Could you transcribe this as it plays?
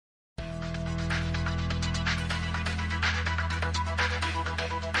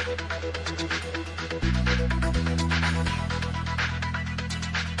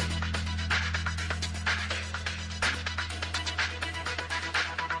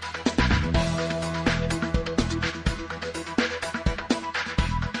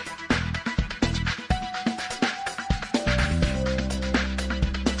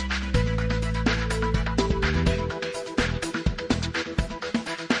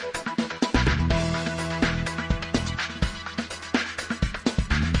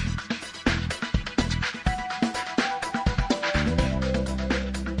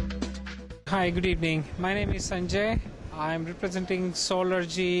Hi, good evening. My name is Sanjay. I'm representing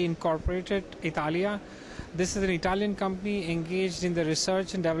Solergy Inc Italy. This is an Italian company engaged in the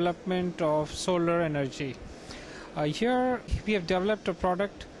research and development of solar energy. Here we have developed a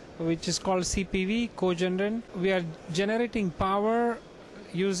product which is called CPV Cogen. We are generating power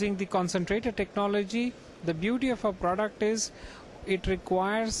using the concentrator technology. The beauty of our product is it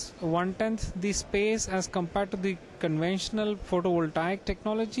requires 1/10 the space as compared to the conventional photovoltaic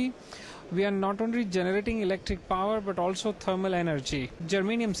technology. We are not only generating electric power but also thermal energy.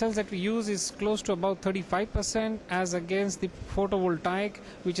 Germanium cells that we use is close to about 35% as against the photovoltaic,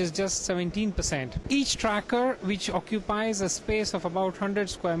 which is just 17%. Each tracker, which occupies a space of about 100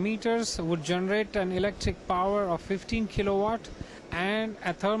 square meters, would generate an electric power of 15 kilowatt and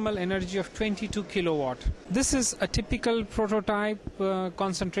a thermal energy of 22 kilowatt. This is a typical prototype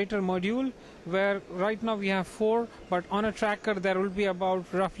concentrator module where right now we have 4, but on a tracker there will be about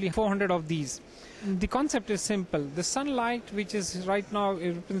roughly 400 of these. The concept is simple. The sunlight, which is right now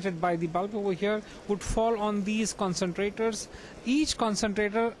represented by the bulb over here, would fall on these concentrators. Each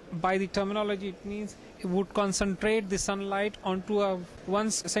concentrator, by the terminology, it means it would concentrate the sunlight onto a 1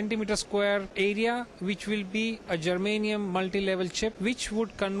 centimeter square area, which will be a germanium multi-level chip, which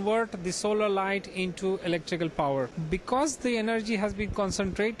would convert the solar light into electrical power. Because the energy has been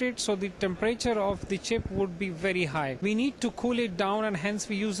concentrated, so the temperature of the chip would be very high. We need to cool it down, and hence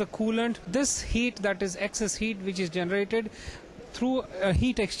we use a coolant. This heat, that is excess heat which is generated through a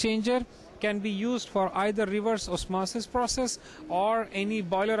heat exchanger, can be used for either reverse osmosis process or any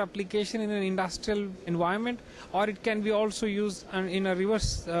boiler application in an industrial environment, or it can be also used in a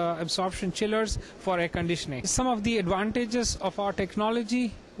reverse absorption chillers for air conditioning. Some of the advantages of our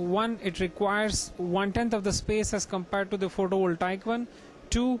technology: 1, it requires 1/10 of the space as compared to the photovoltaic one.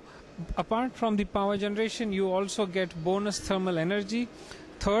 2, apart from the power generation, you also get bonus thermal energy.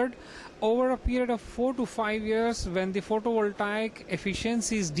 3rd, over a period of 4 to 5 years, when the photovoltaic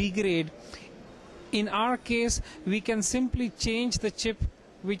efficiencies degrade, in our case we can simply change the chip,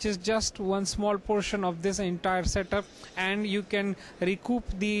 which is just one small portion of this entire setup, and you can recoup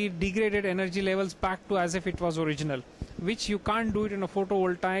the degraded energy levels back to as if it was original, which you can't do it in a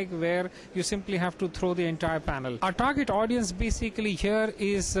photovoltaic where you simply have to throw the entire panel. Our target audience basically here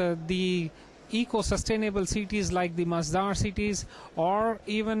is the eco-sustainable cities like the Masdar cities, or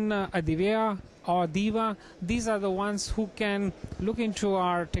even Adivea or Diva. These are the ones who can look into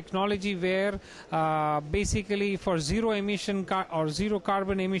our technology, where basically for zero emission or zero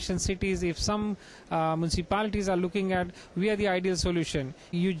carbon emission cities, if some municipalities are looking at, we are the ideal solution.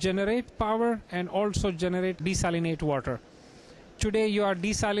 You generate power and also desalinate water. Today you are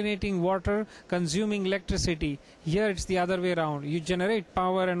desalinating water, consuming electricity. Here it's the other way around. You generate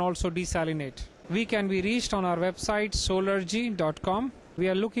power and also desalinate. We can be reached on our website solergy.com. We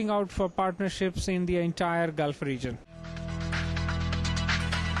are looking out for partnerships in the entire Gulf region.